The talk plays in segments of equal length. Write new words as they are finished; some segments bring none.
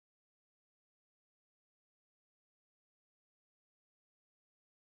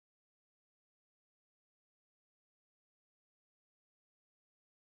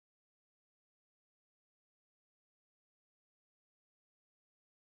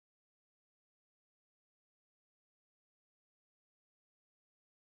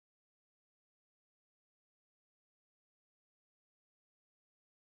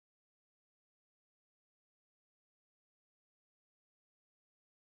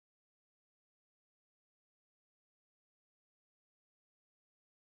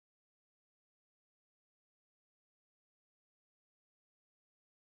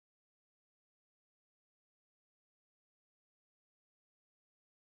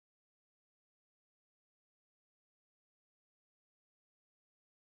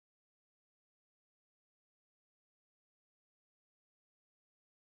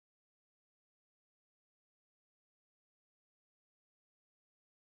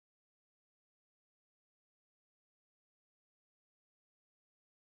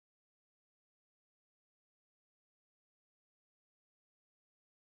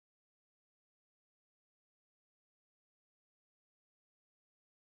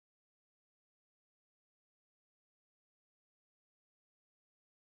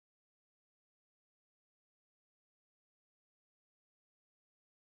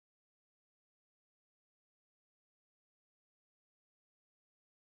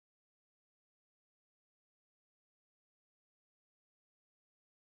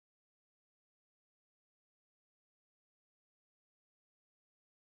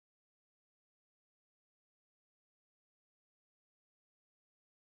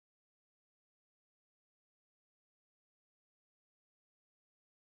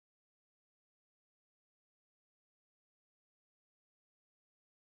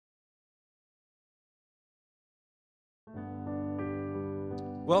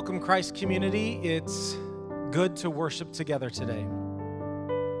Welcome, Christ community. It's good to worship together today.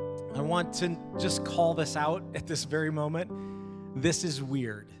 I want to just call this out at this very moment. This is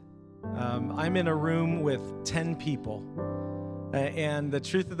weird. I'm in a room with 10 people, and the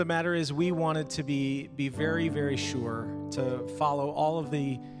truth of the matter is we wanted to be very, very sure to follow all of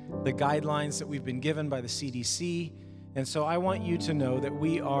the guidelines that we've been given by the CDC. And so I want you to know that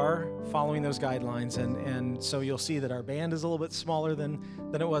we are following those guidelines, and so you'll see that our band is a little bit smaller than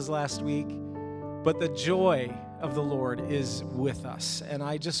it was last week, but the joy of the Lord is with us. And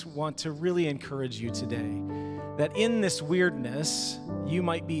I just want to really encourage you today that in this weirdness, you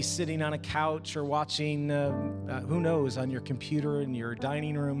might be sitting on a couch or watching, who knows, on your computer in your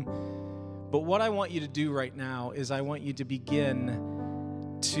dining room. But what I want you to do right now is I want you to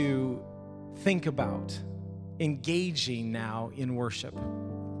begin to think about engaging now in worship.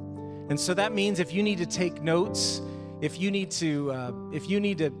 And so that means if you need to take notes, if you need to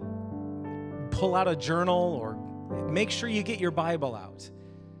pull out a journal, or make sure you get your Bible out.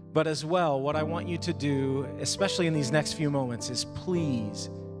 But as well, what I want you to do, especially in these next few moments, is please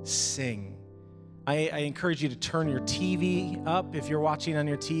sing. I encourage you to turn your TV up if you're watching on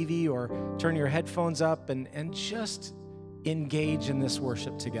your TV, or turn your headphones up and just engage in this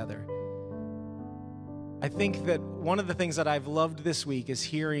worship together. I think that one of the things that I've loved this week is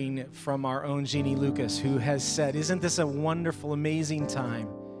hearing from our own Jeannie Lucas, who has said, isn't this a wonderful, amazing time?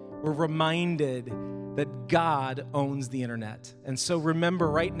 We're reminded that God owns the internet. And so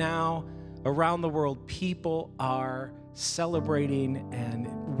remember, right now, around the world, people are celebrating and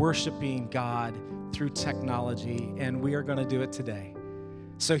worshiping God through technology, and we are going to do it today.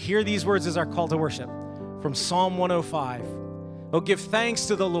 So hear these words as our call to worship from Psalm 105. Oh, give thanks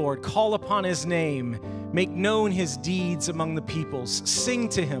to the Lord, call upon his name, make known his deeds among the peoples. Sing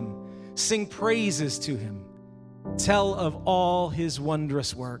to him, sing praises to him. Tell of all his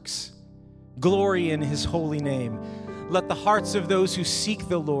wondrous works. Glory in his holy name. Let the hearts of those who seek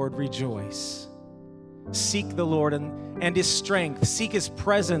the Lord rejoice. Seek the Lord and his strength. Seek his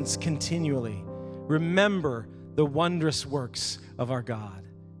presence continually. Remember the wondrous works of our God.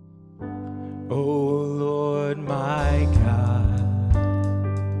 O Lord my God,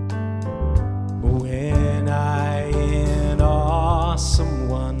 when I in awesome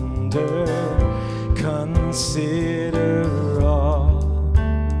wonder consider all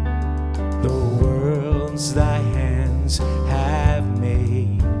the worlds thy hands have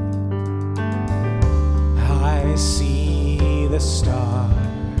made, I see the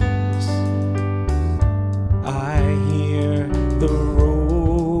stars, I hear the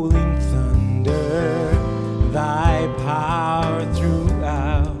rolling thunder, thy power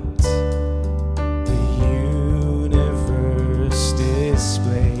throughout the universe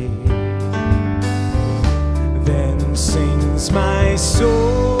display. Then sings my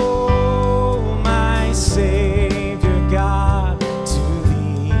soul, my Savior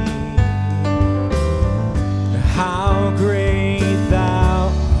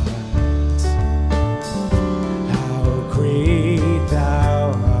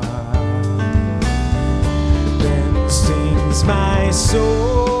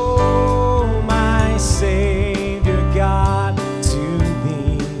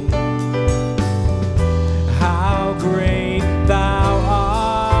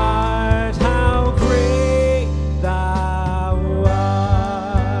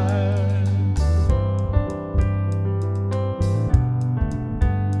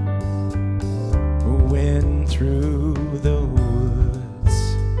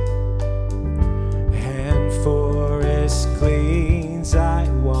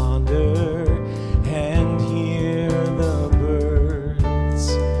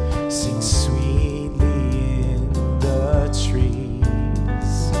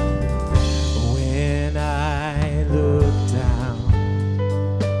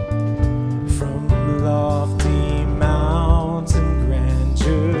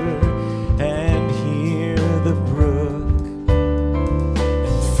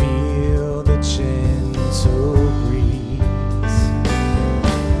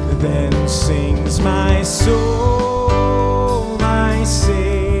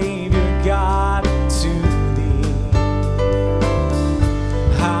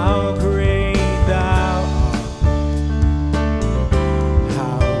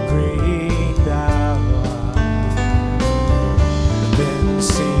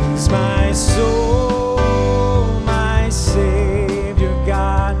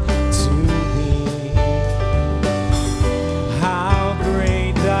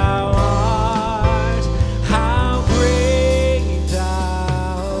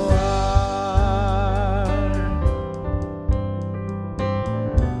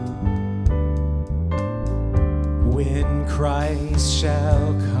when Christ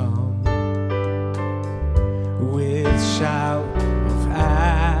shall come with shout of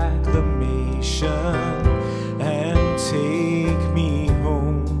acclamation and take me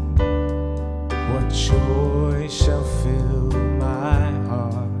home. What joy shall fill my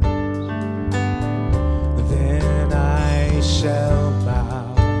heart? Then I shall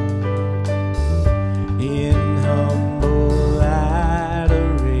bow in humble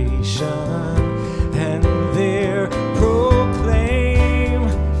adoration and there proclaim,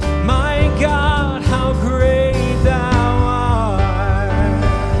 my God, how great thou art.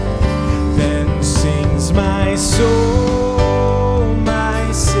 Then sings my soul,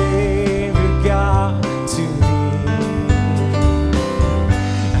 my Savior God, to thee.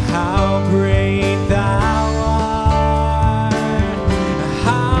 How great thou art,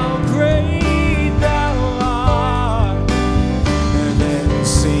 how great thou art. Then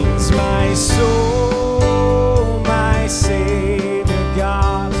sings my soul, my Savior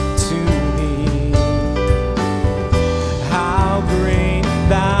God, to thee. How great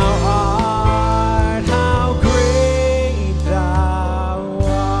thou art, how great thou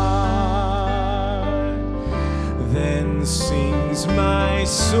art. Then sings my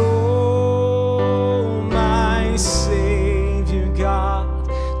soul, my Savior God,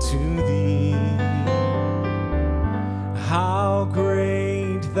 to thee. How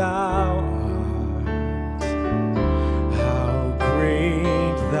great thou art, how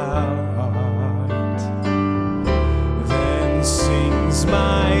great thou art. Then sings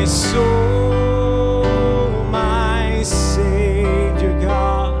my soul, my Savior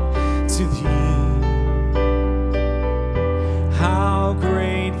God, to thee. How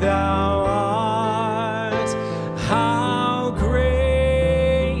great thou art, how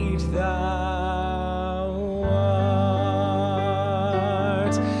great thou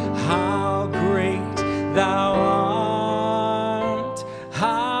art, how great thou art,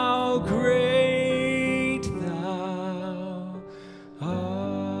 how great thou art.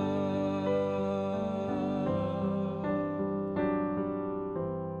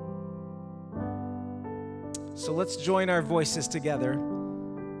 So let's join our voices together,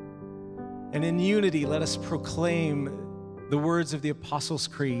 and in unity, let us proclaim the words of the Apostles'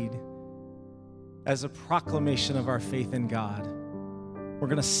 Creed as a proclamation of our faith in God. We're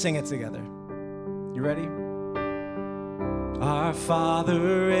going to sing it together. You ready? Our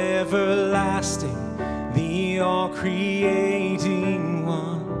Father everlasting, the all-creating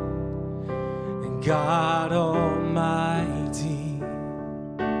one, and God Almighty,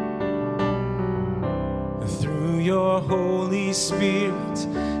 through your Holy Spirit,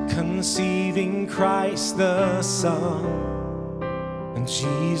 conceiving Christ the Son, and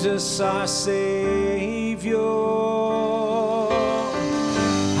Jesus our Savior.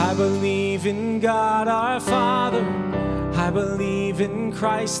 I believe in God our Father, I believe in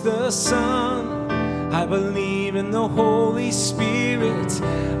Christ the Son, I believe in the Holy Spirit,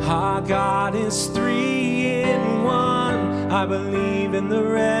 our God is three in one. I believe in the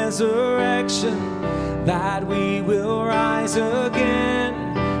resurrection, that we will rise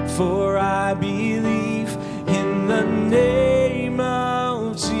again, for I believe in the name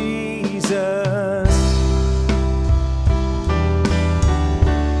of Jesus.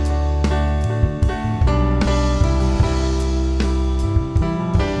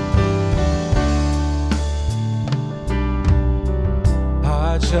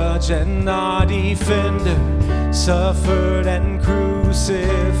 Our judge and our defender suffered and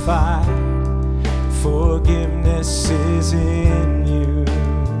crucified. Forgiveness is in you.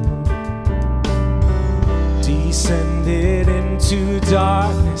 Descended into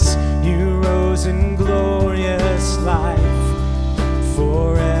darkness, you rose in glorious life,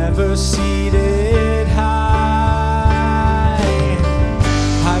 forever seated high.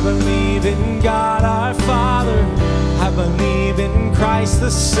 I believe in God our Father, I believe in Christ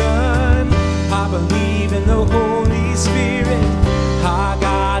the Son, I believe in the Holy Spirit, our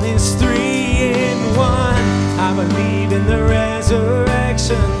God is three in one. I believe in the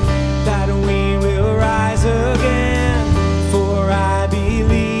resurrection, that we will rise again, for I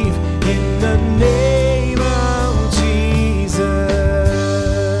believe in the name of Jesus.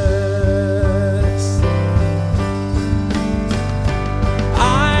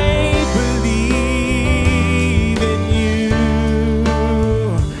 I believe in you,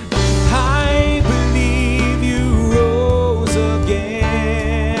 I believe you rose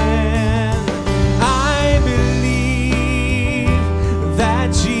again, I believe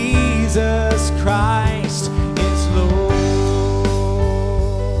that Jesus Christ is Lord.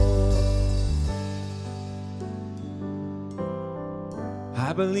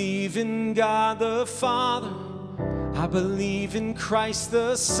 I believe in God the Father, I believe in Christ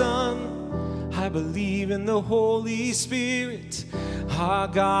the Son. I believe in the Holy Spirit. Our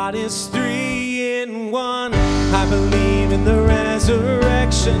God is 3 in 1. I believe in the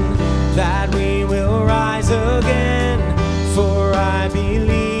resurrection, that we will rise again. For I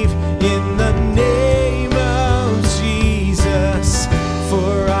believe in the name of Jesus.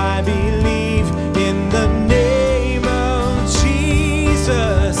 For I believe in the name of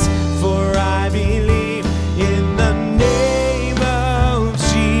Jesus. For I believe in the name of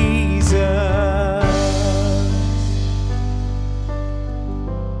Jesus.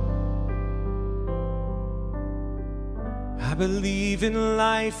 I believe in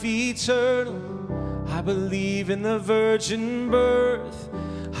life eternal. I believe in the virgin birth.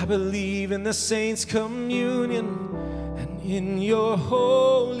 I believe in the saints' communion and in your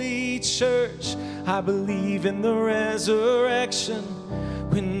holy church. I believe in the resurrection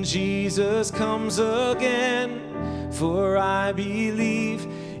when Jesus comes again. For I believe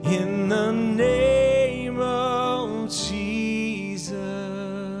in the name of Jesus.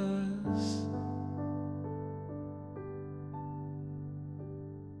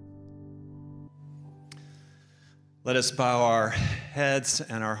 Let us bow our heads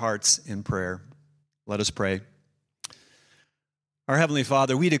and our hearts in prayer. Let us pray. Our Heavenly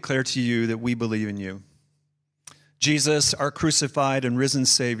Father, we declare to you that we believe in you. Jesus, our crucified and risen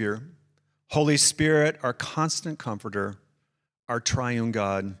Savior, Holy Spirit, our constant comforter, our triune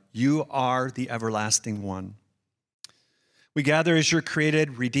God, you are the everlasting one. We gather as your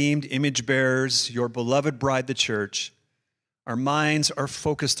created, redeemed image bearers, your beloved bride, the church. Our minds are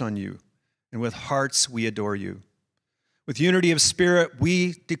focused on you, and with hearts we adore you. With unity of spirit,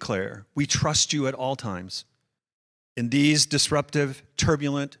 we declare we trust you at all times. In these disruptive,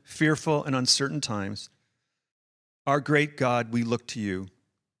 turbulent, fearful, and uncertain times, our great God, we look to you.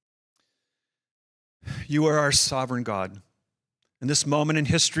 You are our sovereign God, and this moment in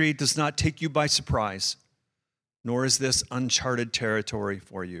history does not take you by surprise, nor is this uncharted territory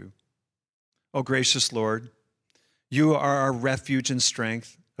for you. O gracious Lord, you are our refuge and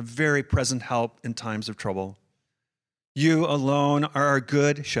strength, a very present help in times of trouble. You alone are our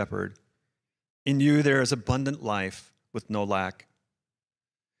good shepherd. In you there is abundant life with no lack.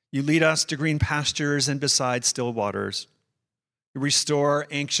 You lead us to green pastures and beside still waters. You restore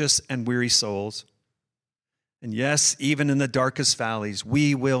anxious and weary souls. And yes, even in the darkest valleys,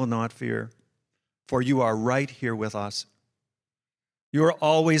 we will not fear, for you are right here with us. You are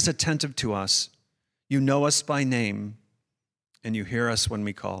always attentive to us. You know us by name, and you hear us when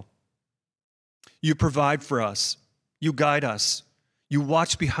we call. You provide for us. You guide us, you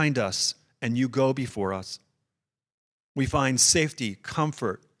watch behind us, and you go before us. We find safety,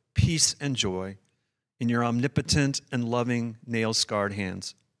 comfort, peace, and joy in your omnipotent and loving nail-scarred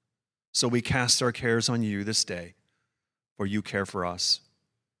hands. So we cast our cares on you this day, for you care for us,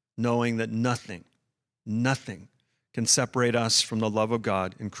 knowing that nothing can separate us from the love of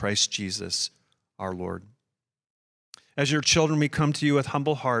God in Christ Jesus, our Lord. As your children, we come to you with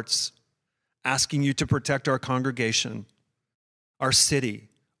humble hearts, asking you to protect our congregation, our city,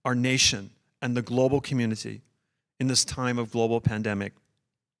 our nation, and the global community in this time of global pandemic.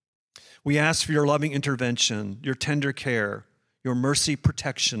 We ask for your loving intervention, your tender care, your mercy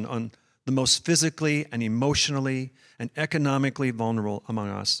protection on the most physically and emotionally and economically vulnerable among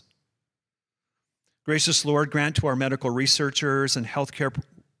us. Gracious Lord, grant to our medical researchers and healthcare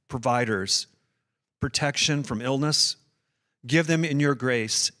providers protection from illness. Give them in your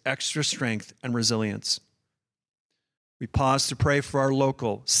grace extra strength and resilience. We pause to pray for our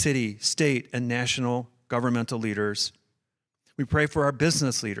local, city, state, and national governmental leaders. We pray for our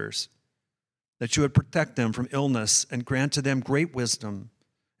business leaders, that you would protect them from illness and grant to them great wisdom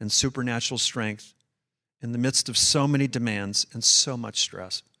and supernatural strength in the midst of so many demands and so much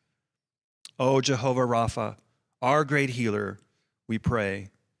stress. O Jehovah Rapha, our great healer, we pray,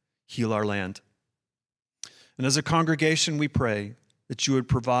 heal our land. And as a congregation, we pray that you would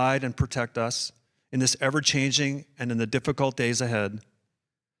provide and protect us in this ever-changing and in the difficult days ahead.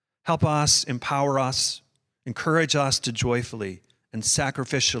 Help us, empower us, encourage us to joyfully and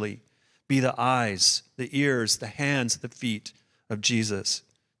sacrificially be the eyes, the ears, the hands, the feet of Jesus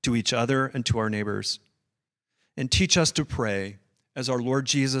to each other and to our neighbors. And teach us to pray as our Lord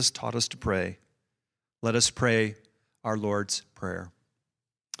Jesus taught us to pray. Let us pray our Lord's Prayer.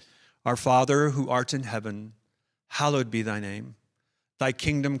 Our Father, who art in heaven, hallowed be thy name. Thy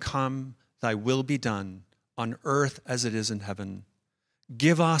kingdom come, thy will be done, on earth as it is in heaven.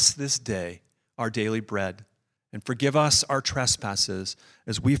 Give us this day our daily bread, and forgive us our trespasses,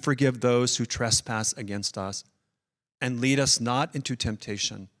 as we forgive those who trespass against us. And lead us not into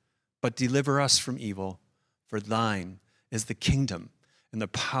temptation, but deliver us from evil. For thine is the kingdom and the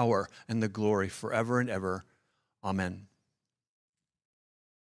power and the glory forever and ever. Amen.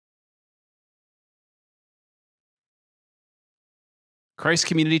 Christ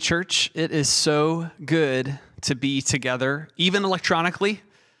Community Church, it is so good to be together, even electronically.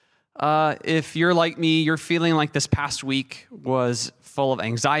 If you're like me, you're feeling like this past week was full of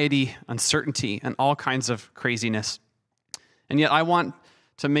anxiety, uncertainty, and all kinds of craziness. And yet I want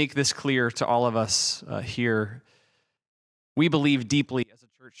to make this clear to all of us here. We believe deeply as a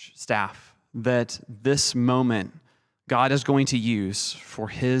church staff that this moment God is going to use for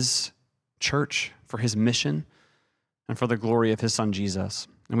his church, for his mission, and for the glory of his son, Jesus.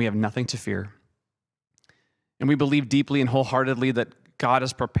 And we have nothing to fear. And we believe deeply and wholeheartedly that God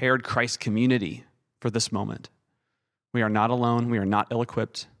has prepared Christ's community for this moment. We are not alone. We are not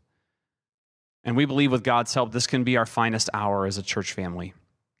ill-equipped. And we believe with God's help, this can be our finest hour as a church family.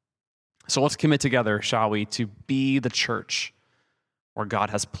 So let's commit together, shall we, to be the church where God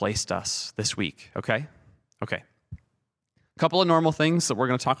has placed us this week, okay? Okay. A couple of normal things that we're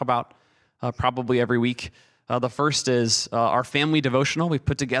going to talk about probably every week. The first is our family devotional. We've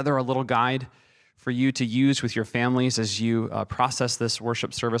put together a little guide for you to use with your families as you process this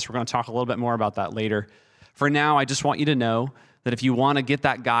worship service. We're going to talk a little bit more about that later. For now, I just want you to know that if you want to get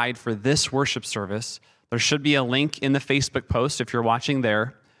that guide for this worship service, there should be a link in the Facebook post if you're watching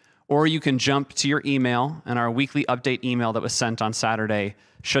there, or you can jump to your email, and our weekly update email that was sent on Saturday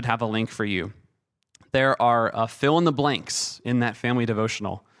should have a link for you. There are fill in the blanks in that family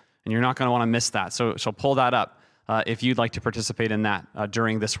devotional, and you're not going to want to miss that. So pull that up if you'd like to participate in that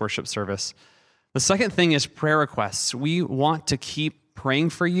during this worship service. The second thing is prayer requests. We want to keep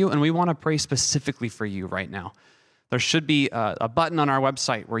praying for you, and we want to pray specifically for you right now. There should be a button on our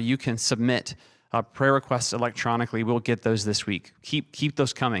website where you can submit prayer requests electronically. We'll get those this week. Keep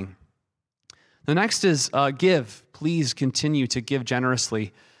those coming. The next is give. Please continue to give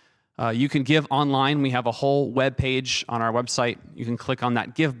generously. You can give online. We have a whole web page on our website. You can click on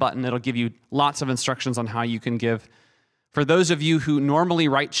that give button. It'll give you lots of instructions on how you can give. For those of you who normally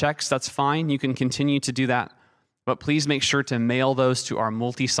write checks, that's fine. You can continue to do that. But please make sure to mail those to our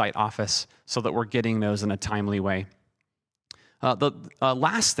MULTISITE office so that we're getting those in a timely way. The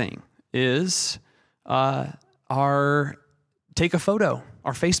last thing is our take a photo,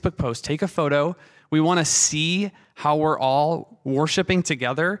 our Facebook post. Take a photo. We want to see how we're all worshiping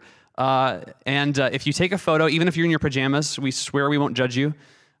together. And if you take a photo, even if you're in your pajamas, we swear we won't judge you.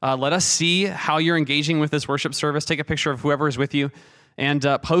 Let us see how you're engaging with this worship service. Take a picture of whoever is with you and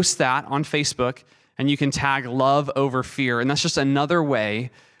post that on Facebook. And you can tag love over fear. And that's just another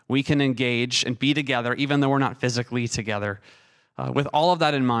way we can engage and be together, even though we're not physically together. With all of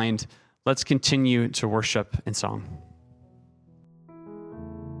that in mind, let's continue to worship in song.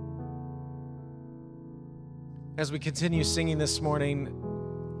 As we continue singing this morning,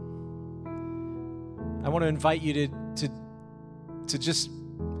 I want to invite you to just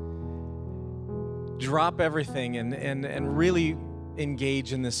drop everything and really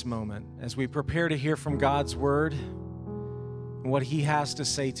engage in this moment as we prepare to hear from God's word and what he has to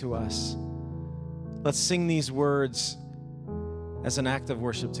say to us. Let's sing these words as an act of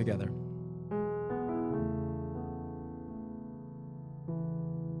worship together.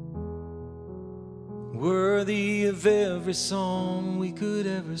 Worthy of every song we could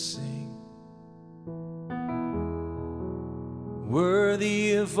ever sing,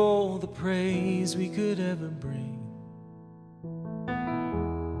 worthy of all the praise we could ever bring,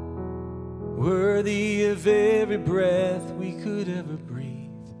 worthy of every breath we could ever breathe.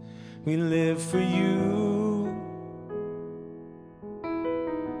 We live for you.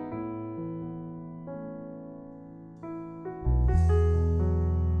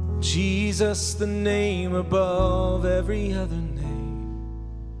 Jesus, the name above every other name.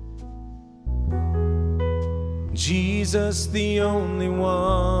 Jesus, the only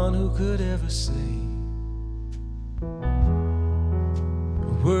one who could ever save.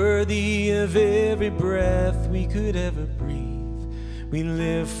 Worthy of every breath we could ever breathe. We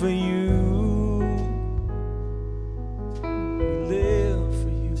live for you. We live for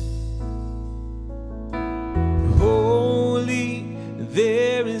you. Holy,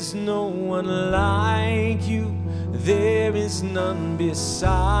 there is no one like you. There is none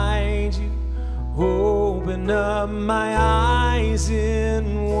beside you. Open up my eyes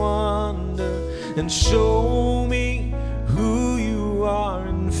in wonder and show me who you are,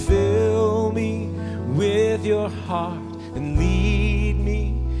 and fill me with your heart and lead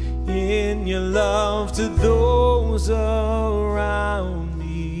me in your love to those around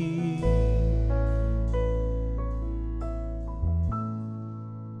me.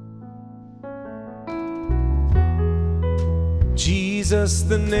 Jesus,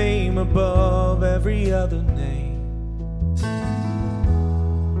 the name above every other name.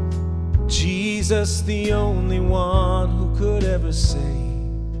 Jesus, the only one who could ever save.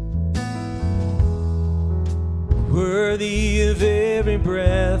 Worthy of every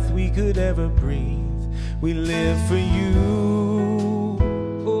breath we could ever breathe. We live for you.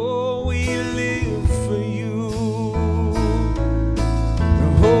 Oh, we live for you.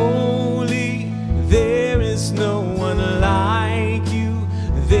 Holy, there is no one like you.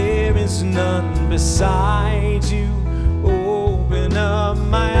 There is none beside you. Open up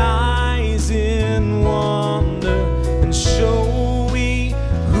my eyes in wonder and show me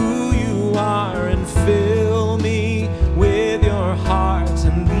who you are, and fill me with your heart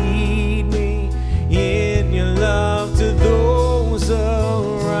and lead me in your love to those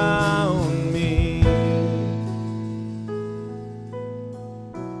around me.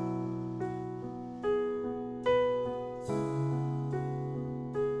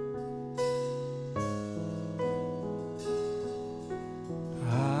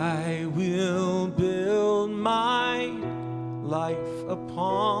 I will build my life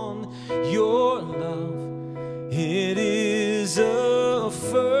upon your love. It is a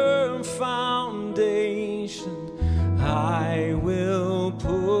firm foundation. I will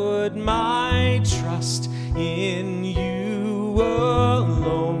put my trust in you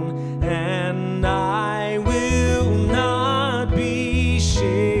alone, and I will not be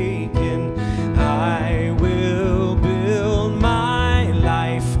shaken. I will build my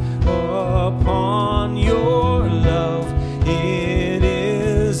life upon your love. It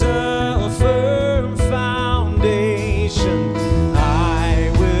is a firm foundation.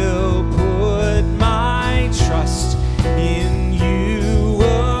 I will put my trust in you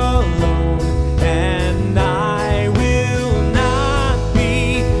alone, and I will not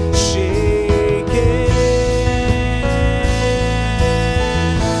be shaken.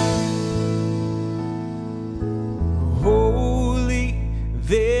 Holy,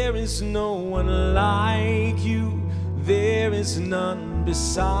 there is no one like you. There is none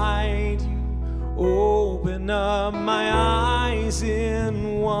beside you. Open up my eyes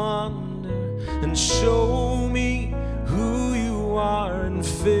in wonder and show me who you are, and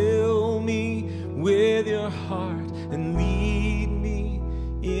fill me with your heart and lead me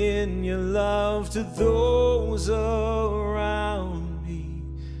in your love to those around me.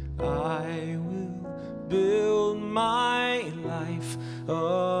 I will build my life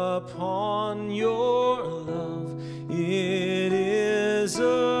upon your love. It is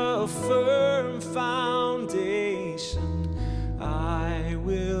a firm foundation. I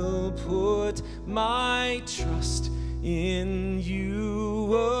will put my trust in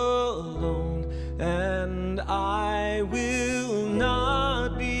you alone, and I will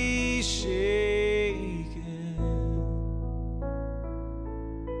not be shaken.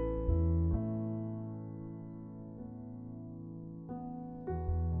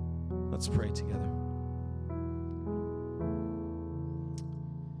 Let's pray together.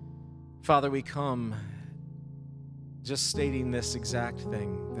 Father, we come just stating this exact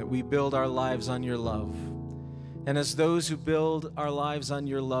thing, that we build our lives on your love. And as those who build our lives on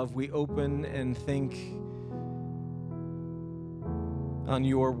your love, we open and think on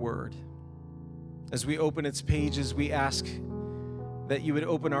your word. As we open its pages, we ask that you would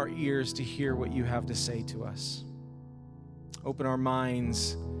open our ears to hear what you have to say to us. Open our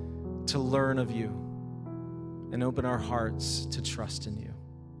minds to learn of you, and open our hearts to trust in you.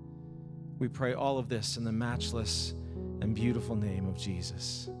 We pray all of this in the matchless and beautiful name of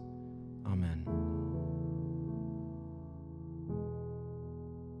Jesus. Amen.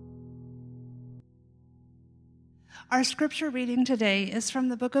 Our scripture reading today is from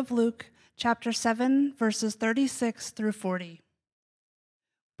the book of Luke, chapter 7, verses 36 through 40.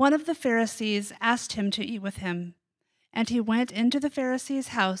 One of the Pharisees asked him to eat with him, and he went into the Pharisee's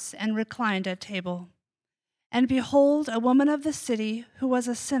house and reclined at table. And behold, a woman of the city who was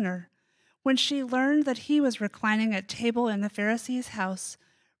a sinner, when she learned that he was reclining at table in the Pharisee's house,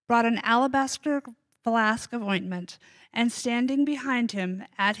 brought an alabaster flask of ointment, and standing behind him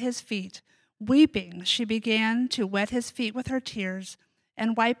at his feet, weeping, she began to wet his feet with her tears,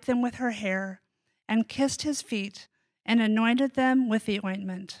 and wiped them with her hair, and kissed his feet, and anointed them with the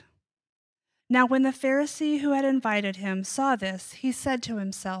ointment. Now when the Pharisee who had invited him saw this, he said to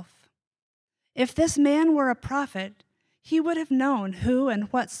himself, "If this man were a prophet, he would have known who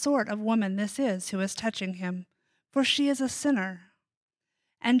and what sort of woman this is who is touching him, for she is a sinner."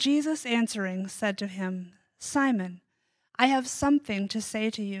 And Jesus answering said to him, "Simon, I have something to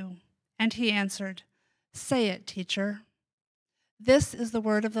say to you." And he answered, "Say it, teacher." This is the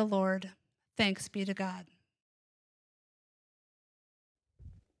word of the Lord. Thanks be to God.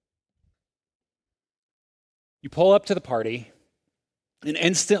 You pull up to the party, and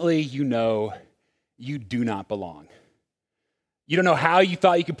instantly you know you do not belong. You don't know how you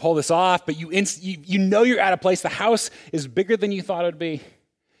thought you could pull this off, but you know you're at a place. The house is bigger than you thought it would be.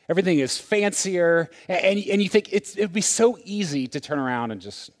 Everything is fancier, and you think it would be so easy to turn around and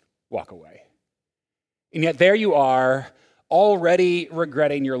just walk away. And yet there you are, already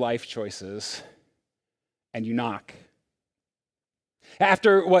regretting your life choices, and you knock.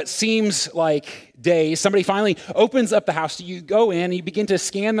 After what seems like days, somebody finally opens up the house. You go in, you begin to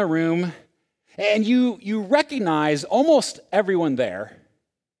scan the room, and you recognize almost everyone there,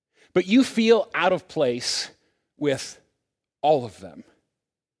 but you feel out of place with all of them.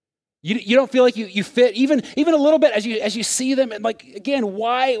 You don't feel like you fit even a little bit as you see them. And like, again,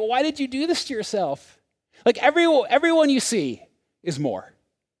 why did you do this to yourself? Like everyone you see is more.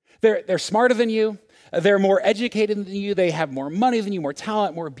 They're smarter than you. They're more educated than you. They have more money than you, more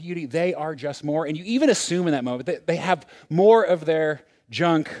talent, more beauty. They are just more. And you even assume in that moment that they have more of their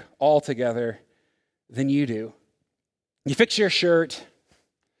junk altogether than you do. You fix your shirt.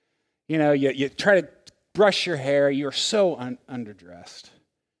 You try to brush your hair. You're so underdressed.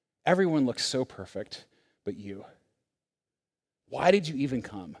 Everyone looks so perfect but you. Why did you even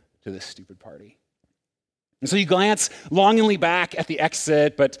come to this stupid party? And so you glance longingly back at the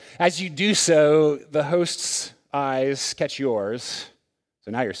exit, but as you do so, the host's eyes catch yours.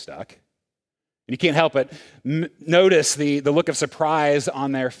 So now you're stuck. And you can't help but notice the look of surprise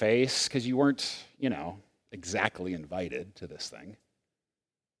on their face because you weren't, exactly invited to this thing.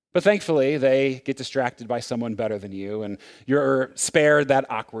 But thankfully, they get distracted by someone better than you, and you're spared that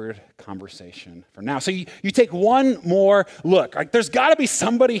awkward conversation for now. So you take one more look. Like, there's got to be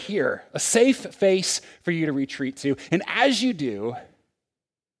somebody here, a safe face for you to retreat to. And as you do,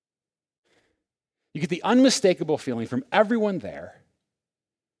 you get the unmistakable feeling from everyone there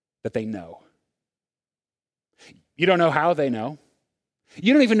that they know. You don't know how they know.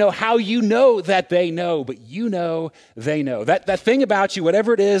 You don't even know how you know that they know, but you know they know. That thing about you,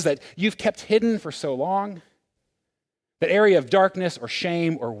 whatever it is that you've kept hidden for so long, that area of darkness or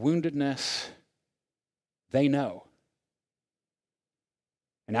shame or woundedness, they know.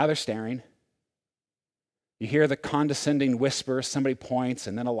 And now they're staring. You hear the condescending whisper, somebody points,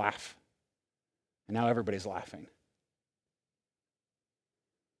 and then a laugh. And now everybody's laughing.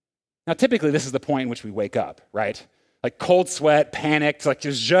 Now, typically, this is the point in which we wake up, right? Like cold sweat, panicked, like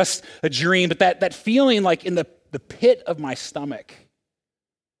there's just a dream. But that feeling like in the pit of my stomach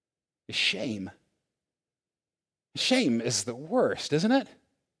is shame. Shame is the worst, isn't it?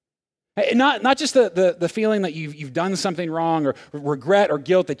 Not just the feeling that you've done something wrong or regret or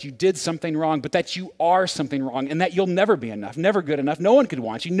guilt that you did something wrong, but that you are something wrong and that you'll never be enough, never good enough. No one could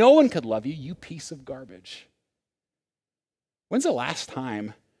want you. No one could love you, you piece of garbage. When's the last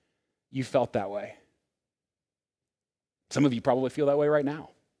time you felt that way? Some of you probably feel that way right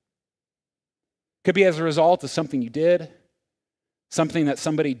now. Could be as a result of something you did, something that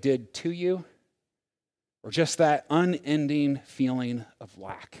somebody did to you, or just that unending feeling of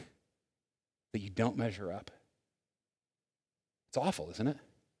lack that you don't measure up. It's awful, isn't it?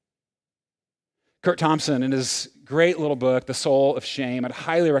 Kurt Thompson, in his great little book, The Soul of Shame, I'd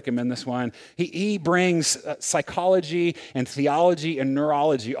highly recommend this one. He brings psychology and theology and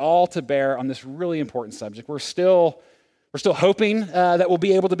neurology all to bear on this really important subject. We're still hoping that we'll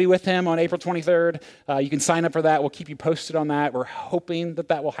be able to be with him on April 23rd. You can sign up for that. We'll keep you posted on that. We're hoping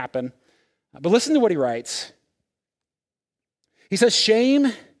that will happen. But listen to what he writes. He says,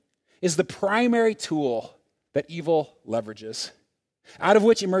 shame is the primary tool that evil leverages, out of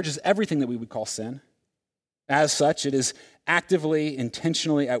which emerges everything that we would call sin. As such, it is actively,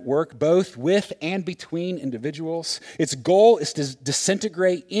 intentionally at work, both with and between individuals. Its goal is to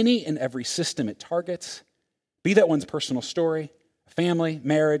disintegrate any and every system it targets, be that one's personal story, family,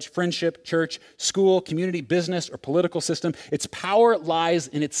 marriage, friendship, church, school, community, business, or political system. Its power lies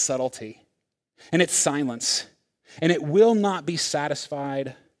in its subtlety and its silence, and it will not be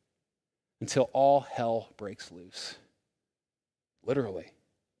satisfied until all hell breaks loose. Literally.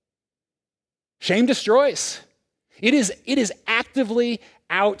 Shame destroys. It is actively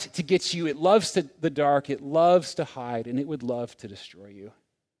out to get you. It loves the dark. It loves to hide, and it would love to destroy you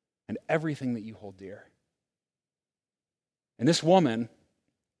and everything that you hold dear. And this woman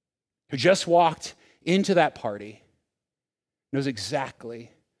who just walked into that party knows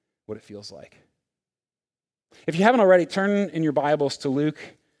exactly what it feels like. If you haven't already, turn in your Bibles to Luke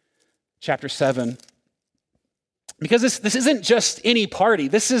chapter 7. Because this isn't just any party.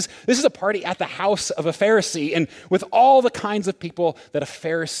 This is a party at the house of a Pharisee and with all the kinds of people that a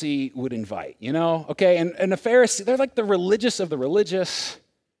Pharisee would invite, Okay, and a Pharisee, they're like the religious of the religious,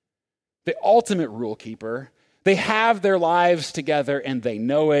 the ultimate rule keeper. They have their lives together and they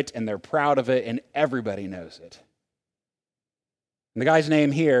know it and they're proud of it and everybody knows it. And the guy's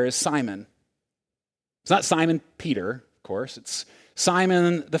name here is Simon. It's not Simon Peter, of course. It's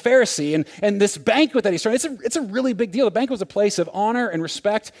Simon the Pharisee. And this banquet that he's throwing, it's a really big deal. The banquet was a place of honor and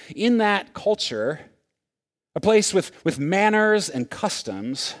respect in that culture, a place with manners and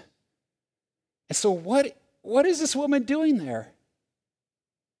customs. And so what is this woman doing there?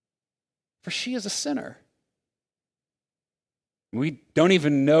 For she is a sinner. We don't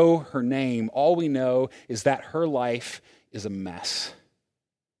even know her name. All we know is that her life is a mess.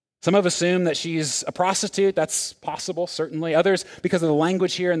 Some have assumed that she's a prostitute. That's possible, certainly. Others, because of the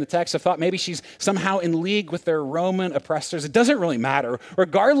language here in the text, have thought maybe she's somehow in league with their Roman oppressors. It doesn't really matter.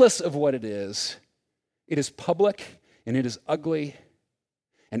 Regardless of what it is public and it is ugly,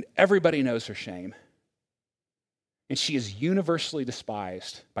 and everybody knows her shame. And she is universally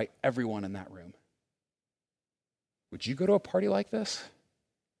despised by everyone in that room. Would you go to a party like this?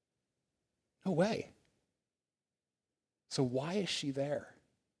 No way. So why is she there?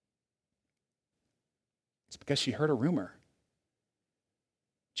 It's because she heard a rumor.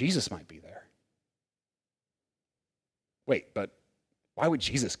 Jesus might be there. Wait, but why would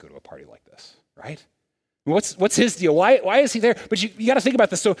Jesus go to a party like this, right? What's his deal? Why is he there? But you got to think about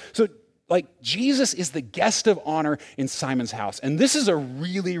this. So like Jesus is the guest of honor in Simon's house. And this is a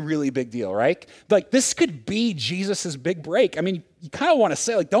really, really big deal, right? Like this could be Jesus's big break. I mean, you kind of want to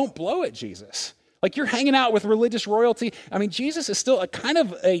say, like, don't blow it, Jesus. Like you're hanging out with religious royalty. I mean, Jesus is still a kind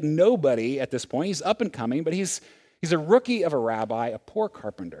of a nobody at this point. He's up and coming, but he's a rookie of a rabbi, a poor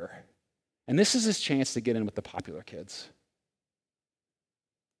carpenter. And this is his chance to get in with the popular kids.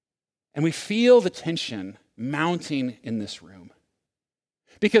 And we feel the tension mounting in this room.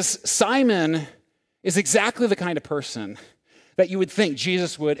 Because Simon is exactly the kind of person that you would think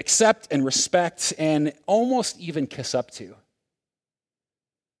Jesus would accept and respect and almost even kiss up to.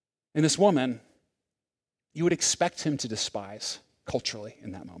 And this woman, you would expect him to despise culturally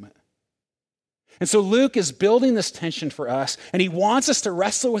in that moment. And so Luke is building this tension for us, and he wants us to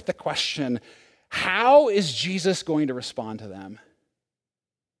wrestle with the question, how is Jesus going to respond to them?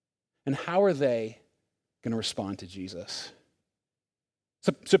 And how are they going to respond to Jesus?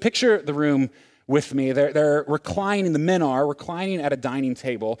 So picture the room with me. They're reclining, the men are reclining at a dining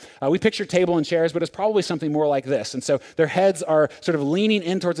table. We picture table and chairs, but it's probably something more like this. And so their heads are sort of leaning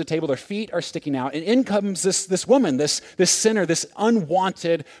in towards the table, their feet are sticking out, and in comes this woman, this sinner, this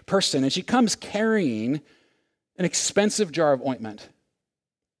unwanted person. And she comes carrying an expensive jar of ointment,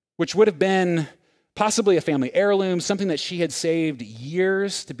 which would have been possibly a family heirloom, something that she had saved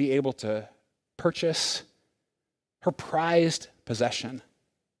years to be able to purchase, her prized possession.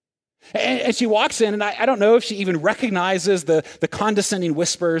 And she walks in, and I don't know if she even recognizes the condescending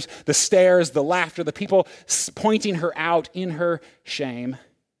whispers, the stares, the laughter, the people pointing her out in her shame.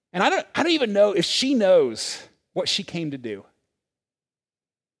 And I don't even know if she knows what she came to do.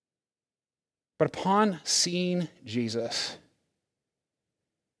 But upon seeing Jesus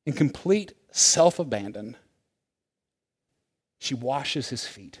in complete self-abandon, she washes his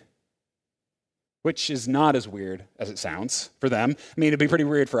feet. Which is not as weird as it sounds for them. I mean, it'd be pretty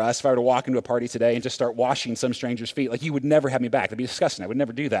weird for us if I were to walk into a party today and just start washing some stranger's feet. Like, you would never have me back. That'd be disgusting. I would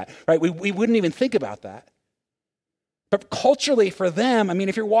never do that, right? We wouldn't even think about that. But culturally for them, I mean,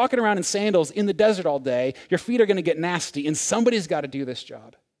 if you're walking around in sandals in the desert all day, your feet are going to get nasty, and somebody's got to do this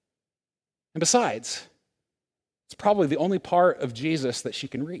job. And besides, it's probably the only part of Jesus that she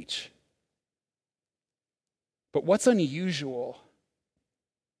can reach. But what's unusual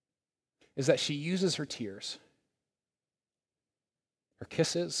is that she uses her tears, her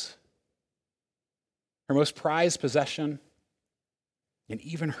kisses, her most prized possession, and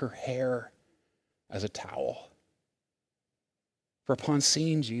even her hair as a towel. For upon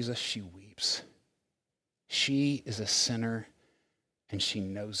seeing Jesus, she weeps. She is a sinner, and she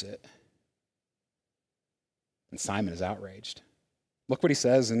knows it. And Simon is outraged. Look what he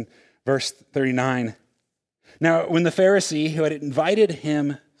says in verse 39. Now, when the Pharisee who had invited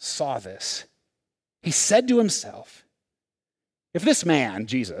him saw this, he said to himself, if this man,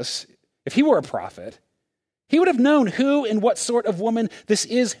 Jesus, if he were a prophet, he would have known who and what sort of woman this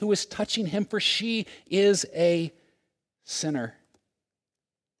is who is touching him, for she is a sinner.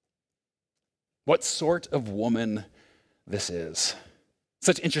 What sort of woman this is.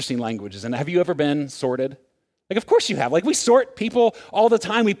 Such interesting language, isn't it? Have you ever been sorted? Like, of course you have. Like, we sort people all the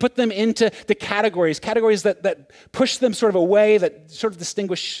time. We put them into the categories that push them sort of away, that sort of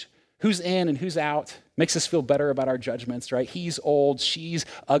distinguish who's in and who's out. Makes us feel better about our judgments, right? He's old, she's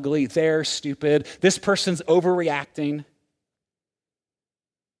ugly, they're stupid, this person's overreacting.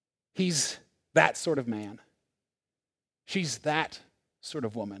 He's that sort of man. She's that sort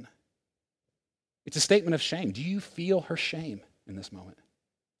of woman. It's a statement of shame. Do you feel her shame in this moment?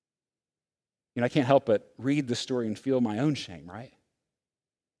 I can't help but read the story and feel my own shame, right?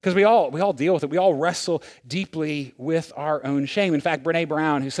 Because we all deal with it. We all wrestle deeply with our own shame. In fact, Brené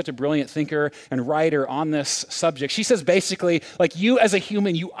Brown, who's such a brilliant thinker and writer on this subject, she says basically, like, you as a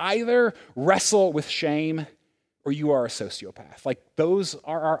human, you either wrestle with shame or you are a sociopath. Like, those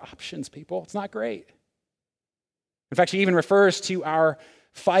are our options, people. It's not great. In fact, she even refers to our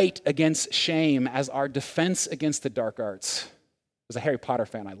fight against shame as our defense against the dark arts. As a Harry Potter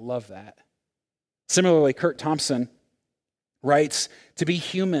fan, I love that. Similarly, Kurt Thompson writes, to be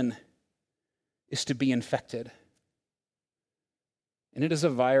human is to be infected. And it is a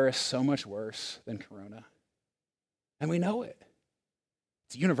virus so much worse than corona. And we know it.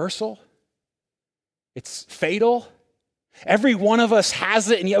 It's universal. It's fatal. Every one of us has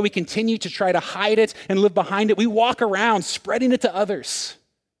it, and yet we continue to try to hide it and live behind it. We walk around spreading it to others,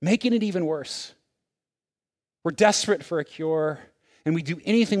 making it even worse. We're desperate for a cure, and we do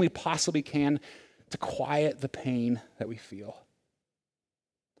anything we possibly can to quiet the pain that we feel.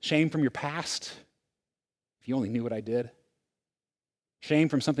 Shame from your past, if you only knew what I did. Shame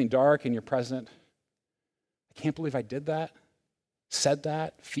from something dark in your present. I can't believe I did that, said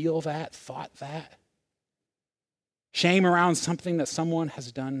that, feel that, thought that. Shame around something that someone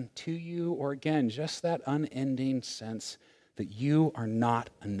has done to you, or again, just that unending sense that you are not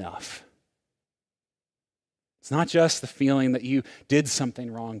enough. It's not just the feeling that you did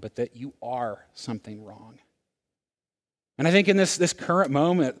something wrong, but that you are something wrong. And I think in this current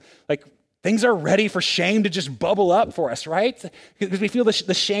moment, like, things are ready for shame to just bubble up for us, right? Because we feel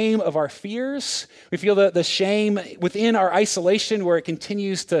the shame of our fears. We feel the shame within our isolation where it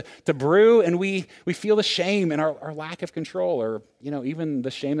continues to brew. And we feel the shame in our lack of control, or even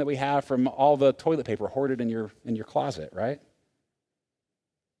the shame that we have from all the toilet paper hoarded in your closet, right?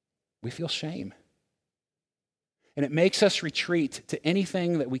 We feel shame. And it makes us retreat to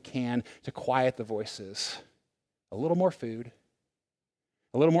anything that we can to quiet the voices. A little more food,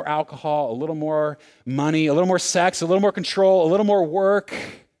 a little more alcohol, a little more money, a little more sex, a little more control, a little more work,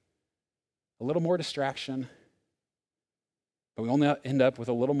 a little more distraction. But we only end up with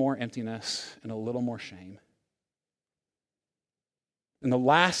a little more emptiness and a little more shame. And the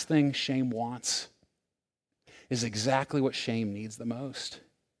last thing shame wants is exactly what shame needs the most: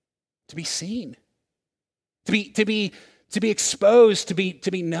 to be seen. To be exposed, to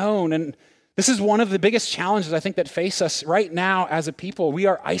be known. And this is one of the biggest challenges I think that face us right now as a people. We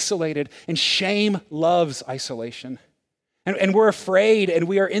are isolated, and shame loves isolation. And we're afraid, and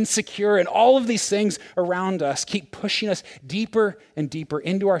we are insecure, and all of these things around us keep pushing us deeper and deeper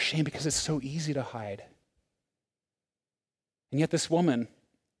into our shame because it's so easy to hide. And yet this woman,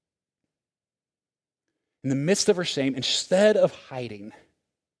 in the midst of her shame, instead of hiding,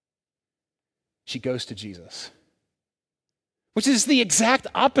 she goes to Jesus, which is the exact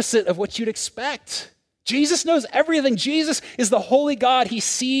opposite of what you'd expect. Jesus knows everything. Jesus is the holy God. He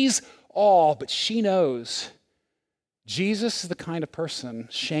sees all, but she knows Jesus is the kind of person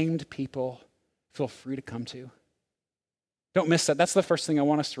shamed people feel free to come to. Don't miss that. That's the first thing I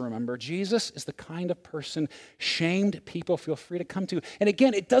want us to remember. Jesus is the kind of person shamed people feel free to come to. And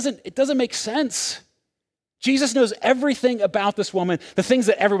again, it doesn't make sense. Jesus knows everything about this woman, the things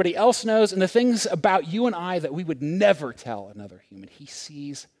that everybody else knows, and the things about you and I that we would never tell another human. He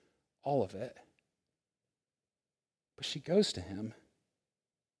sees all of it. But she goes to him.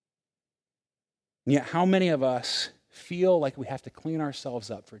 And yet, how many of us feel like we have to clean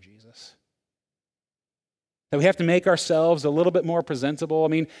ourselves up for Jesus? That we have to make ourselves a little bit more presentable. I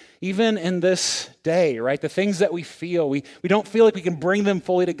mean, even in this day, right? The things that we feel, we don't feel like we can bring them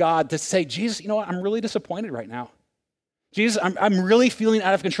fully to God to say, Jesus, you know what? I'm really disappointed right now. Jesus, I'm really feeling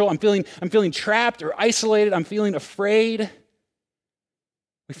out of control. I'm feeling trapped or isolated. I'm feeling afraid.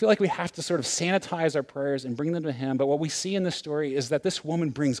 We feel like we have to sort of sanitize our prayers and bring them to him. But what we see in this story is that this woman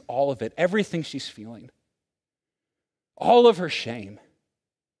brings all of it, everything she's feeling, all of her shame.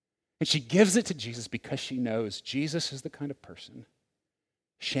 And she gives it to Jesus because she knows Jesus is the kind of person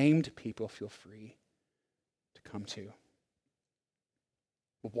shamed people feel free to come to.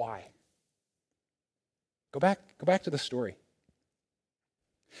 But why? Go back to the story.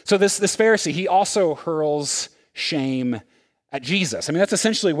 So this Pharisee, he also hurls shame at Jesus. I mean, that's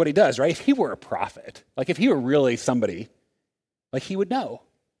essentially what he does, right? If he were a prophet, like if he were really somebody, like he would know.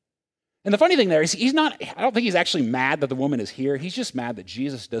 And the funny thing there is I don't think he's actually mad that the woman is here. He's just mad that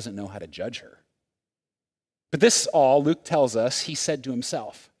Jesus doesn't know how to judge her. But this all, Luke tells us, he said to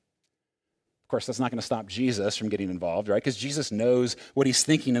himself. Of course, that's not going to stop Jesus from getting involved, right? Because Jesus knows what he's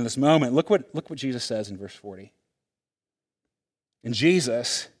thinking in this moment. Look what Jesus says in verse 40. And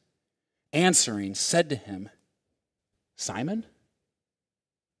Jesus, answering, said to him, Simon,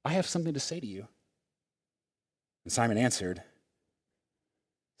 I have something to say to you. And Simon answered,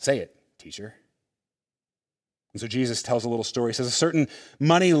 say it, teacher. And so Jesus tells a little story. He says, a certain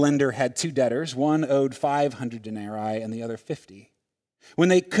money lender had two debtors. One owed 500 denarii and the other 50. When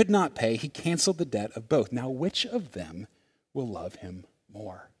they could not pay, he canceled the debt of both. Now, which of them will love him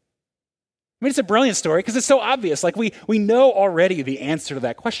more? I mean, it's a brilliant story because it's so obvious. Like we know already the answer to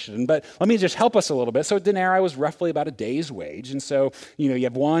that question, but let me just help us a little bit. So a denarii was roughly about a day's wage. And so, you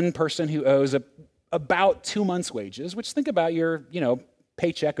have one person who owes about 2 months' wages, which think about your,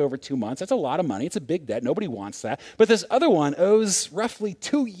 paycheck over 2 months. That's a lot of money. It's a big debt. Nobody wants that. But this other one owes roughly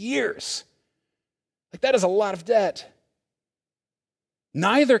 2 years. Like that is a lot of debt.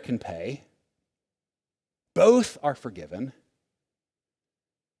 Neither can pay. Both are forgiven.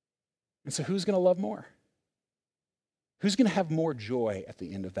 And so who's going to love more? Who's going to have more joy at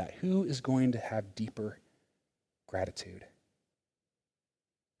the end of that? Who is going to have deeper gratitude?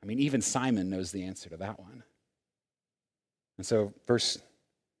 I mean, even Simon knows the answer to that one. And so verse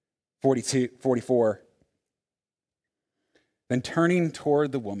 44, then turning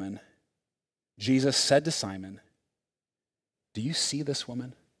toward the woman, Jesus said to Simon, do you see this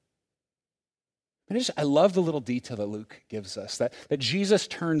woman? And I love the little detail that Luke gives us, that Jesus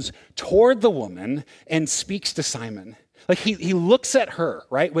turns toward the woman and speaks to Simon. Like he looks at her,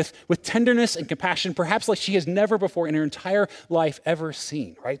 right, with tenderness and compassion, perhaps like she has never before in her entire life ever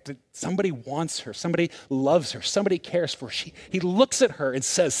seen, right? That somebody wants her, somebody loves her, somebody cares for her. He looks at her and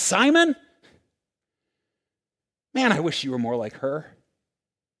says, Simon, man, I wish you were more like her.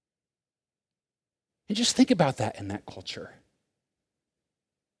 And just think about that in that culture.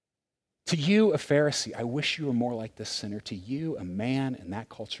 To you, a Pharisee, I wish you were more like this sinner. To you, a man in that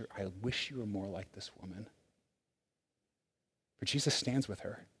culture, I wish you were more like this woman. But Jesus stands with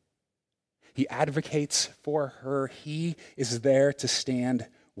her. He advocates for her. He is there to stand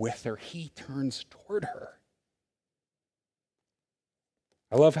with her. He turns toward her.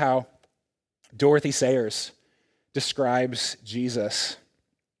 I love how Dorothy Sayers describes Jesus.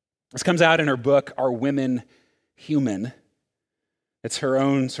 This comes out in her book, Are Women Human? It's her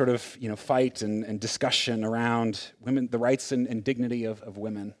own sort of fight and discussion around women, the rights and dignity of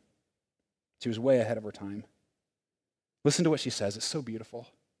women. She was way ahead of her time. Listen to what she says. It's so beautiful.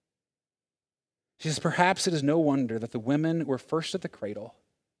 She says, perhaps it is no wonder that the women were first at the cradle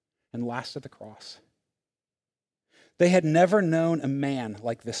and last at the cross. They had never known a man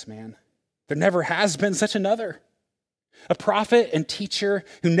like this man. There never has been such another. A prophet and teacher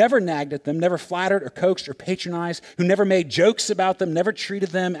who never nagged at them, never flattered or coaxed or patronized, who never made jokes about them, never treated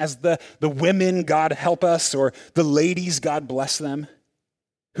them as the women, God help us, or the ladies, God bless them,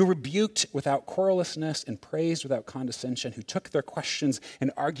 who rebuked without querulousness and praised without condescension, who took their questions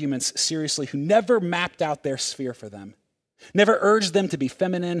and arguments seriously, who never mapped out their sphere for them, never urged them to be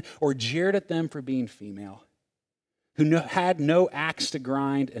feminine or jeered at them for being female, who had no axe to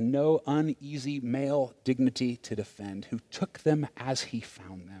grind and no uneasy male dignity to defend, who took them as he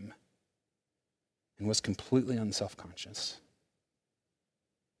found them and was completely unselfconscious.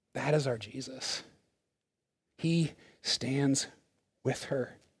 That is our Jesus. He stands with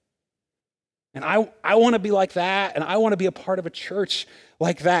her. And I want to be like that, and I want to be a part of a church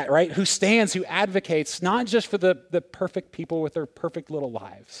like that, right? Who stands, who advocates, not just for the perfect people with their perfect little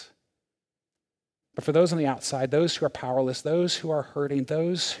lives, but for those on the outside, those who are powerless, those who are hurting,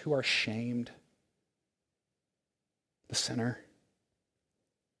 those who are shamed, the sinner.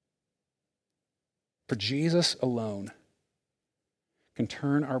 For Jesus alone can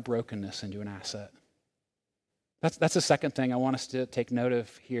turn our brokenness into an asset. That's the second thing I want us to take note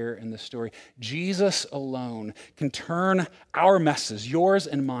of here in this story. Jesus alone can turn our messes, yours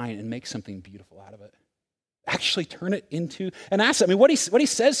and mine, and make something beautiful out of it. Actually turn it into an asset. I mean, what he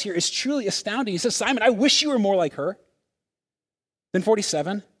says here is truly astounding. He says, Simon, I wish you were more like her. Then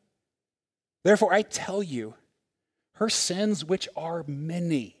 47, therefore I tell you, her sins, which are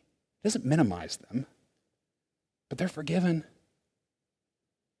many, he doesn't minimize them, but they're forgiven.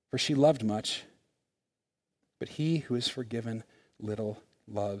 For she loved much, but he who is forgiven little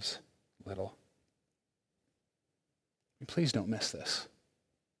loves little. And please don't miss this.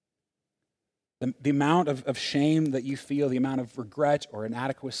 The amount of shame that you feel, the amount of regret or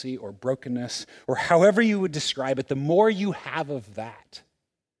inadequacy or brokenness, or however you would describe it, the more you have of that,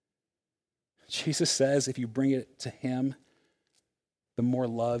 Jesus says if you bring it to him, the more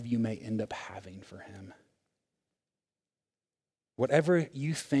love you may end up having for him. Whatever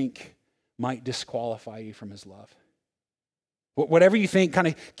you think might disqualify you from his love, Whatever you think kind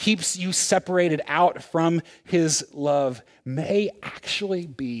of keeps you separated out from his love may actually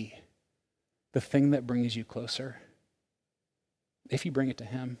be the thing that brings you closer if you bring it to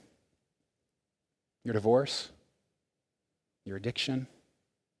him. Your divorce, your addiction,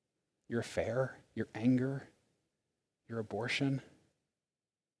 your affair, your anger, your abortion.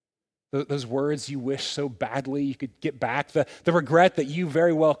 Those words you wish so badly you could get back, the regret that you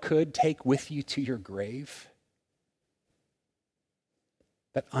very well could take with you to your grave.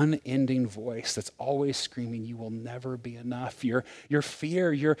 That unending voice that's always screaming, you will never be enough. Your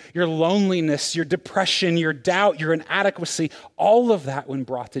fear, your loneliness, your depression, your doubt, your inadequacy, all of that when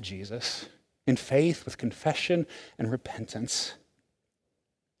brought to Jesus in faith with confession and repentance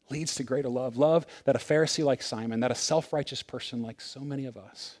leads to greater love. Love that a Pharisee like Simon, that a self-righteous person like so many of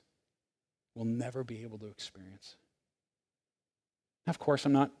us will never be able to experience. Now, of course,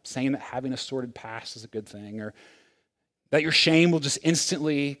 I'm not saying that having a sordid past is a good thing, or that your shame will just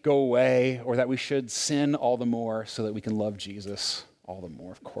instantly go away, or that we should sin all the more so that we can love Jesus all the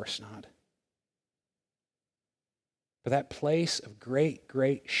more. Of course not. But that place of great,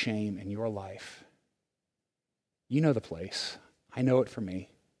 great shame in your life, you know the place. I know it for me.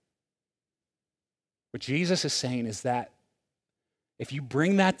 What Jesus is saying is that if you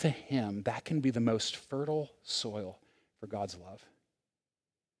bring that to him, that can be the most fertile soil for God's love.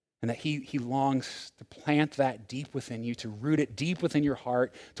 And that he longs to plant that deep within you, to root it deep within your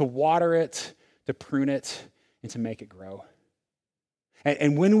heart, to water it, to prune it, and to make it grow.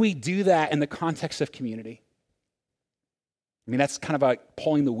 And when we do that in the context of community, I mean, that's kind of like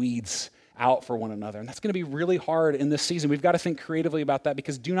pulling the weeds out for one another. And that's going to be really hard in this season. We've got to think creatively about that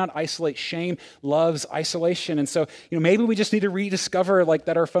because do not isolate. Shame loves isolation. And so, maybe we just need to rediscover like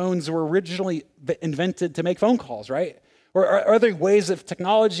that our phones were originally invented to make phone calls, right? Or are there ways of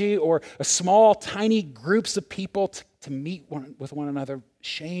technology or a small, tiny groups of people to meet with one another?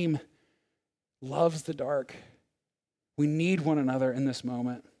 Shame loves the dark. We need one another in this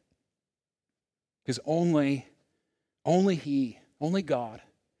moment because only God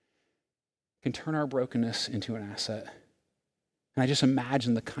can turn our brokenness into an asset. And I just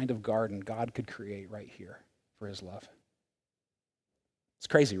imagine the kind of garden God could create right here for his love. It's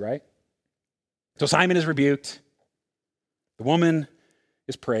crazy, right? So Simon is rebuked. The woman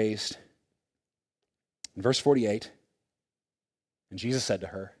is praised. In verse 48, and Jesus said to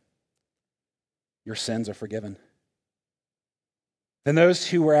her, your sins are forgiven. Then those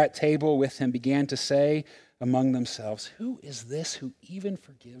who were at table with him began to say among themselves, who is this who even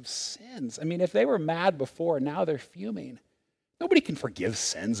forgives sins? I mean, if they were mad before, now they're fuming. Nobody can forgive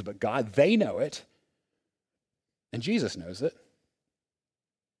sins but God. They know it. And Jesus knows it.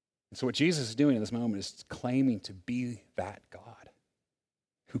 And so what Jesus is doing in this moment is claiming to be that God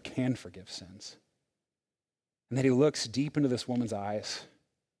who can forgive sins. And then he looks deep into this woman's eyes.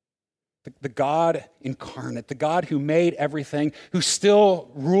 The God incarnate, the God who made everything, who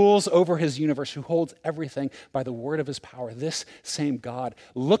still rules over his universe, who holds everything by the word of his power. This same God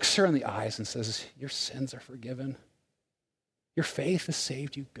looks her in the eyes and says, your sins are forgiven. Your faith has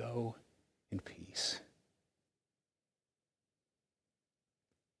saved you. Go in peace.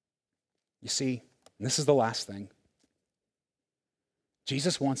 You see, and this is the last thing.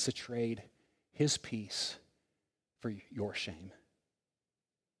 Jesus wants to trade his peace for your shame.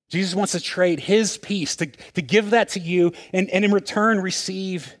 Jesus wants to trade his peace, to give that to you, and in return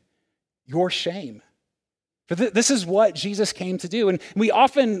receive your shame. For this is what Jesus came to do. And we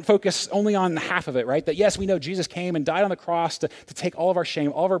often focus only on half of it, right? That yes, we know Jesus came and died on the cross to take all of our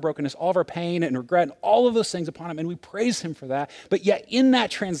shame, all of our brokenness, all of our pain and regret, and all of those things upon him, and we praise him for that. But yet in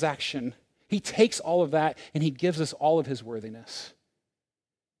that transaction, he takes all of that and he gives us all of his worthiness.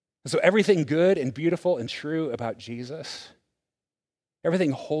 And so everything good and beautiful and true about Jesus,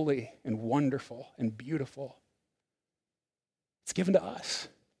 everything holy and wonderful and beautiful, it's given to us.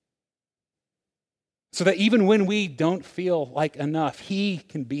 So that even when we don't feel like enough, he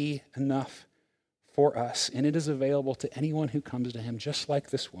can be enough for us. And it is available to anyone who comes to him, just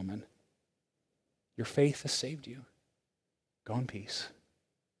like this woman. Your faith has saved you. Go in peace.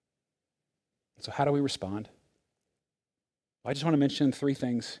 So how do we respond? Well, I just want to mention 3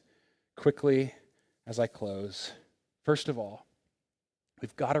 things quickly as I close. First of all,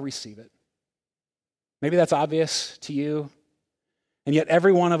 we've got to receive it. Maybe that's obvious to you. And yet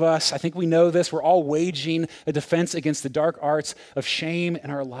every one of us, I think we know this, we're all waging a defense against the dark arts of shame in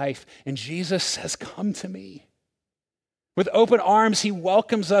our life. And Jesus says, come to me. With open arms, he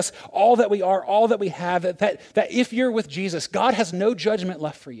welcomes us, all that we are, all that we have, that if you're with Jesus, God has no judgment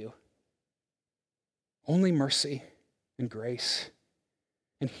left for you. Only mercy and grace.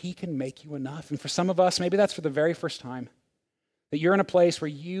 And he can make you enough. And for some of us, maybe that's for the very first time. that you're in a place where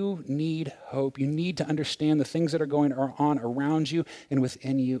you need hope. You need to understand the things that are going on around you and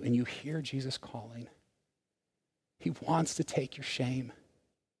within you, and you hear Jesus calling. He wants to take your shame.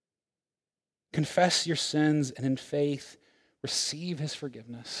 Confess your sins, and in faith, receive his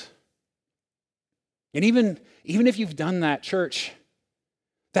forgiveness. And even if you've done that, church,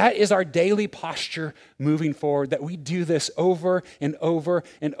 that is our daily posture moving forward, that we do this over and over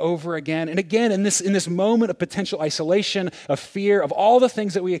and over again. And again, in this moment of potential isolation, of fear, of all the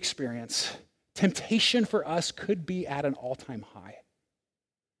things that we experience, temptation for us could be at an all-time high.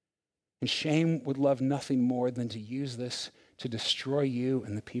 And shame would love nothing more than to use this to destroy you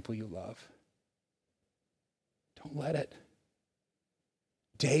and the people you love. Don't let it.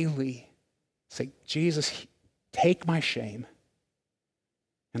 Daily say, Jesus, take my shame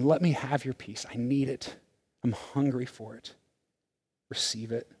and let me have your peace. I need it. I'm hungry for it.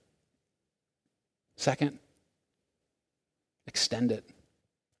 Receive it. Second, extend it.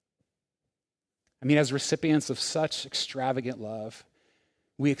 I mean, as recipients of such extravagant love,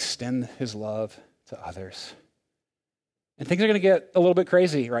 we extend his love to others. And things are going to get a little bit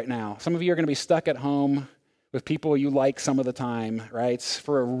crazy right now. Some of you are going to be stuck at home with people you like some of the time, right?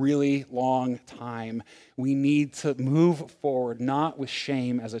 For a really long time. We need to move forward, not with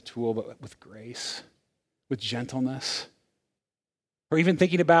shame as a tool, but with grace, with gentleness. Or even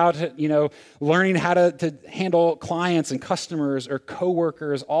thinking about, learning how to handle clients and customers or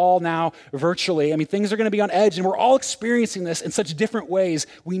coworkers, all now virtually. I mean, things are going to be on edge, and we're all experiencing this in such different ways.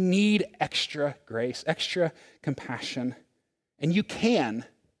 We need extra grace, extra compassion. And you can,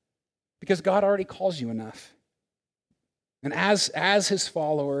 because God already calls you enough. And as his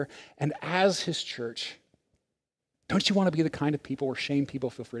follower and as his church, don't you want to be the kind of people where shame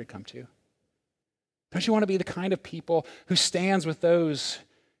people feel free to come to? Don't you want to be the kind of people who stands with those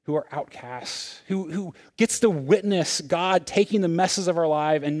who are outcasts, who gets to witness God taking the messes of our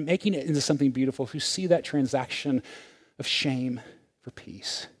life and making it into something beautiful, who see that transaction of shame for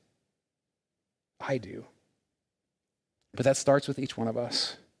peace? I do. But that starts with each one of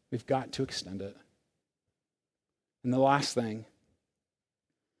us. We've got to extend it. And the last thing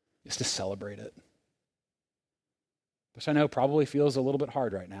is to celebrate it, which I know probably feels a little bit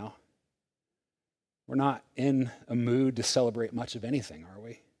hard right now. We're not in a mood to celebrate much of anything, are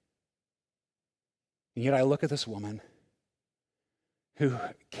we? And yet I look at this woman who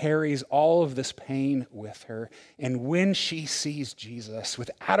carries all of this pain with her, and when she sees Jesus,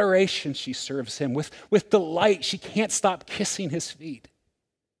 with adoration she serves him, with delight she can't stop kissing his feet.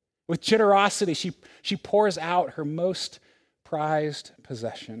 With generosity, she pours out her most prized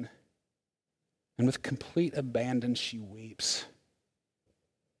possession. And with complete abandon, she weeps.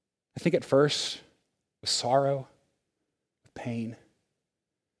 I think at first, with sorrow, with pain,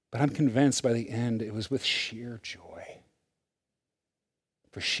 but I'm convinced by the end it was with sheer joy.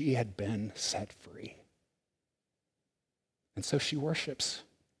 For she had been set free. And so she worships.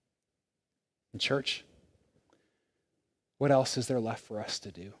 In church, what else is there left for us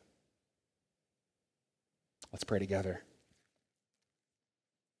to do? Let's pray together.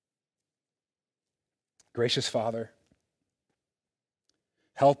 Gracious Father,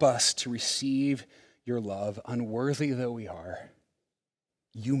 help us to receive your love, unworthy though we are.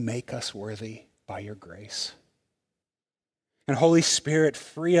 You make us worthy by your grace. And Holy Spirit,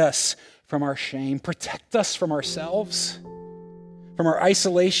 free us from our shame. Protect us from ourselves, from our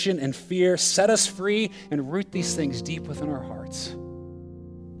isolation and fear. Set us free and root these things deep within our hearts.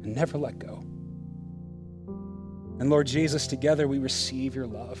 And never let go. And Lord Jesus, together we receive your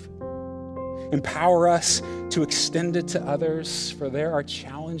love. Empower us to extend it to others, for there are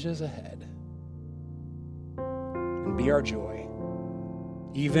challenges ahead. And be our joy,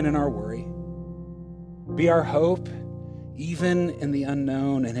 even in our worry. Be our hope, even in the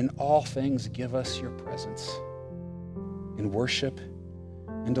unknown. And in all things, give us your presence in worship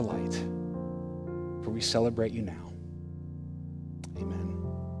and delight. For we celebrate you now. Amen.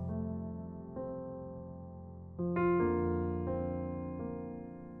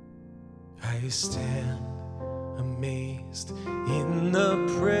 I stand amazed in the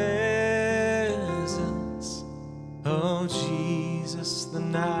presence of Jesus the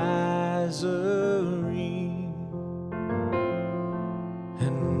Nazarene,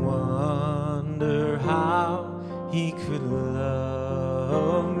 and wonder how he could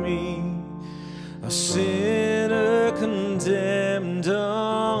love me, a sinner condemned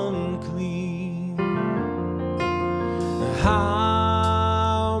unclean.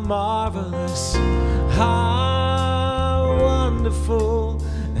 How marvelous, how wonderful,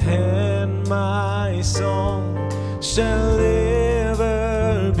 and my song shall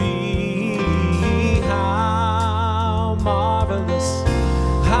ever be. How marvelous,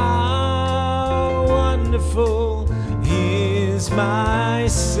 my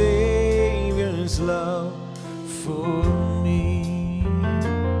Savior's love for me.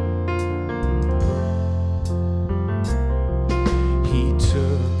 He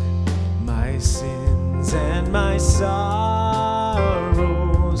took my sins and my sorrows.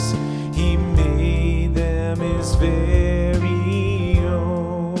 He made them his very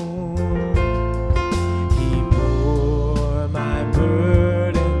own. He bore my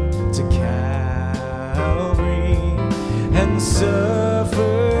burden to Calvary and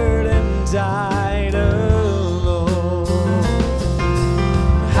suffered and died alone.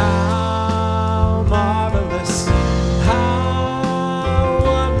 How marvelous, how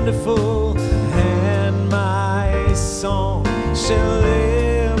wonderful, and my song shall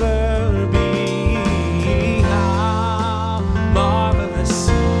ever be. How marvelous,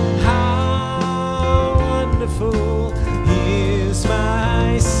 how wonderful is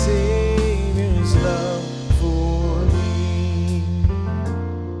my Savior's love for me.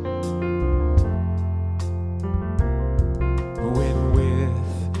 When with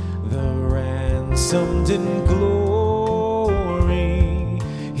the ransomed in glory,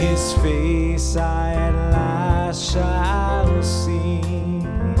 his face I at last shall see.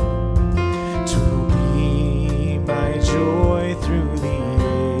 'Twill be my joy through the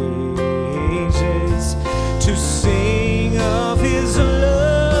ages to sing of his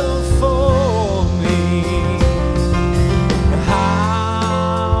love for me.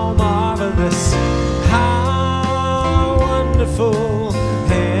 How marvelous, how wonderful,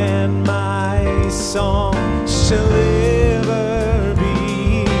 and my song shall ever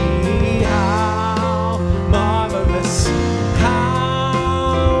be. How marvelous,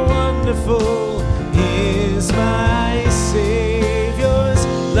 how wonderful is my Savior's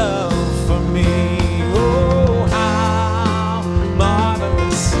love for me. Oh, how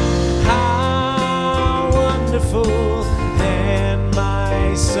marvelous, how wonderful, and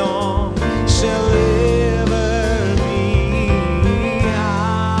my song shall ever be.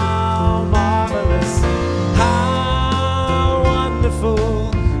 How marvelous, how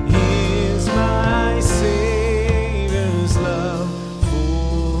wonderful is my Savior's love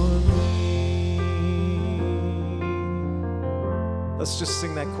for me. Let's just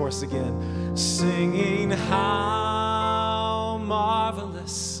sing that chorus again. Singing, how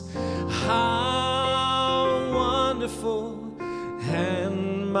marvelous, how wonderful,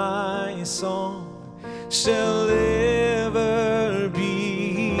 and my song shall ever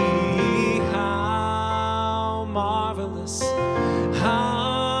be. How marvelous,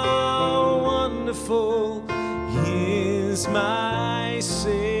 how wonderful is my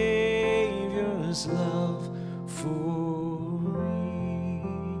Savior's love for me.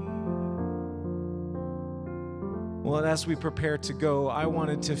 Well, as we prepare to go, I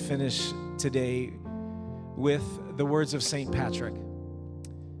wanted to finish today with the words of St. Patrick.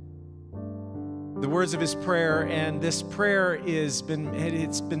 The words of his prayer, and this prayer it's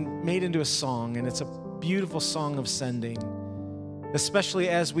been made into a song, and it's a beautiful song of sending, especially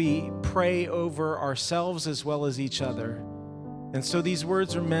as we pray over ourselves as well as each other. And so these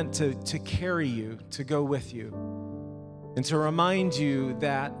words are meant to carry you, to go with you, and to remind you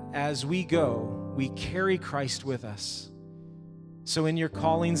that as we go, we carry Christ with us. So in your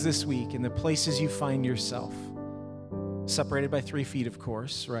callings this week, in the places you find yourself, separated by 3 feet, of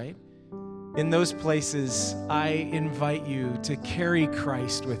course, right? In those places, I invite you to carry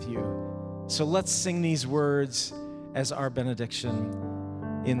Christ with you. So let's sing these words as our benediction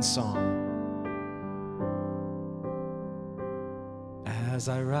in song. As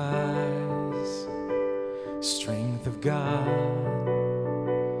I rise, strength of God,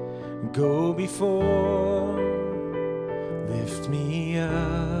 go before, lift me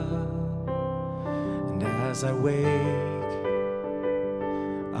up. And as I wake,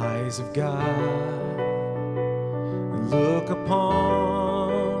 eyes of God, look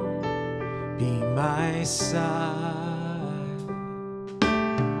upon, be my side.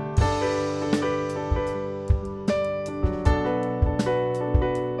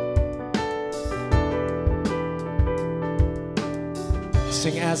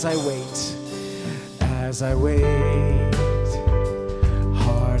 Sing as I wait,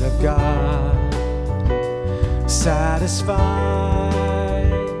 heart of God, satisfied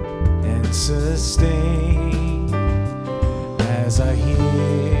and sustained, as I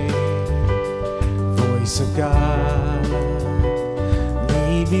hear voice of God,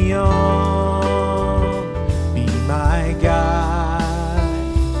 lead me on, be my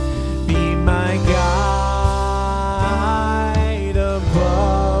guide, be my guide,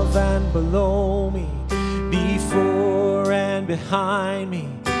 above and below me, before and behind me,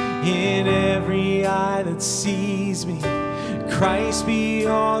 in every eye that sees me, Christ be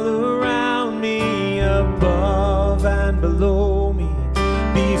all around me, above and below me,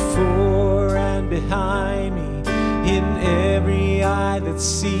 before and behind me, in every eye that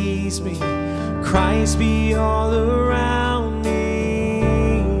sees me. Christ be all around me.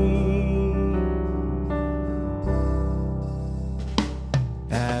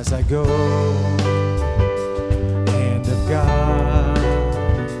 As I go, hand of God,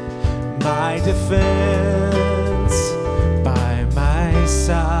 my defense by my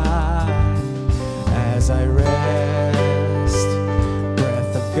side. As I rest,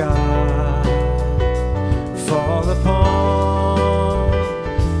 breath of God fall upon.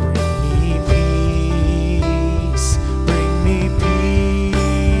 Bring me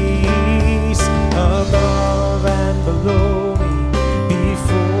peace above and below me,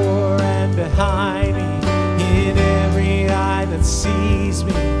 before and behind me, in every eye that sees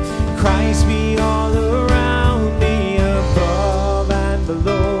me. Christ be all around me, above and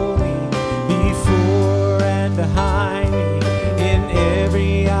below me, before and behind me, in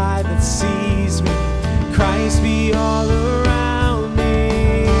every eye that sees me. Christ be all around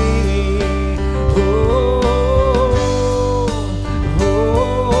me. Oh, oh, oh.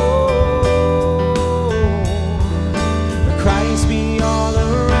 Christ be all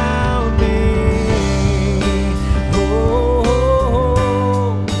around me. Oh, oh,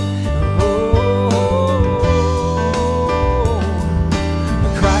 oh.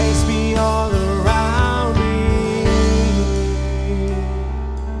 Christ be all around me.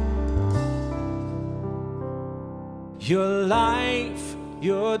 Your life,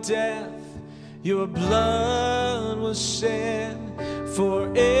 your death, your blood was shed for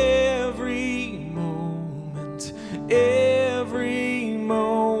every moment, every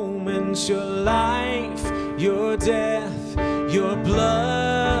moment. Your life, your death, your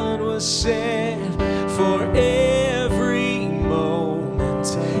blood was shed for every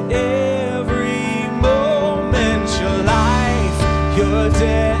moment, every moment. Your life, your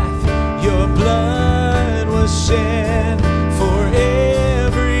death, your blood was shed for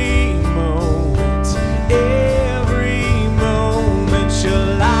every moment, every moment. Your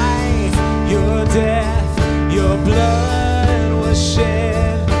life, your death, your blood was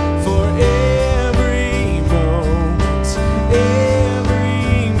shed for every moment,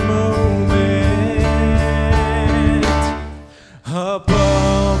 every moment.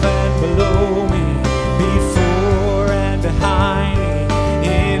 Above and below me, before and behind me,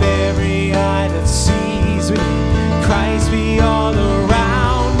 in every eye that sees me. Christ be all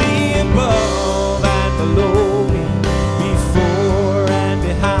around me, above and below me, before and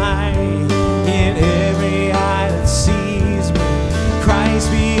behind me, in every eye that sees me. Christ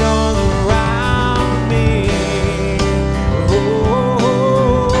be all around me. Oh,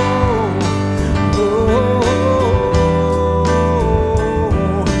 oh, oh.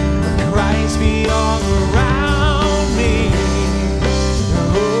 Christ be all around me.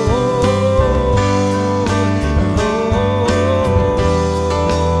 Oh,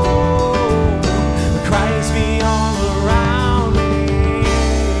 Christ be all around me.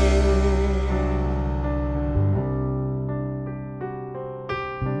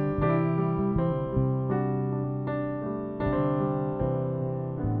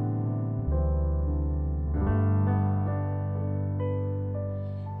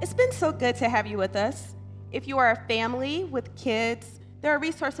 It's been so good to have you with us. If you are a family with kids, there are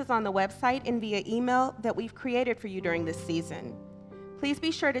resources on the website and via email that we've created for you during this season. Please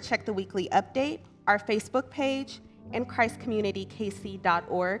be sure to check the weekly update, our Facebook page, and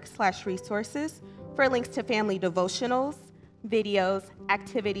christcommunitykc.org/resources for links to family devotionals, videos,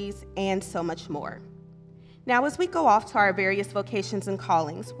 activities, and so much more. Now, as we go off to our various vocations and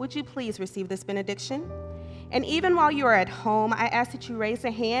callings, would you please receive this benediction? And even while you are at home, I ask that you raise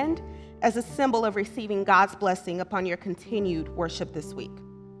a hand as a symbol of receiving God's blessing upon your continued worship this week.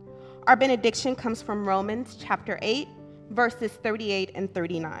 Our benediction comes from Romans chapter 8, verses 38 and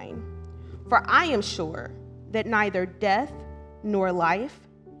 39. For I am sure that neither death, nor life,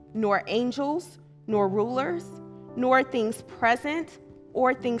 nor angels, nor rulers, nor things present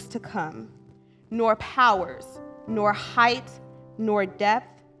or things to come, nor powers, nor height, nor depth,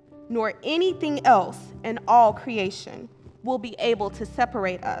 nor anything else in all creation will be able to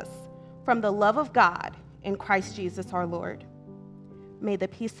separate us from the love of God in Christ Jesus our Lord. May the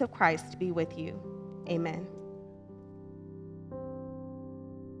peace of Christ be with you. Amen.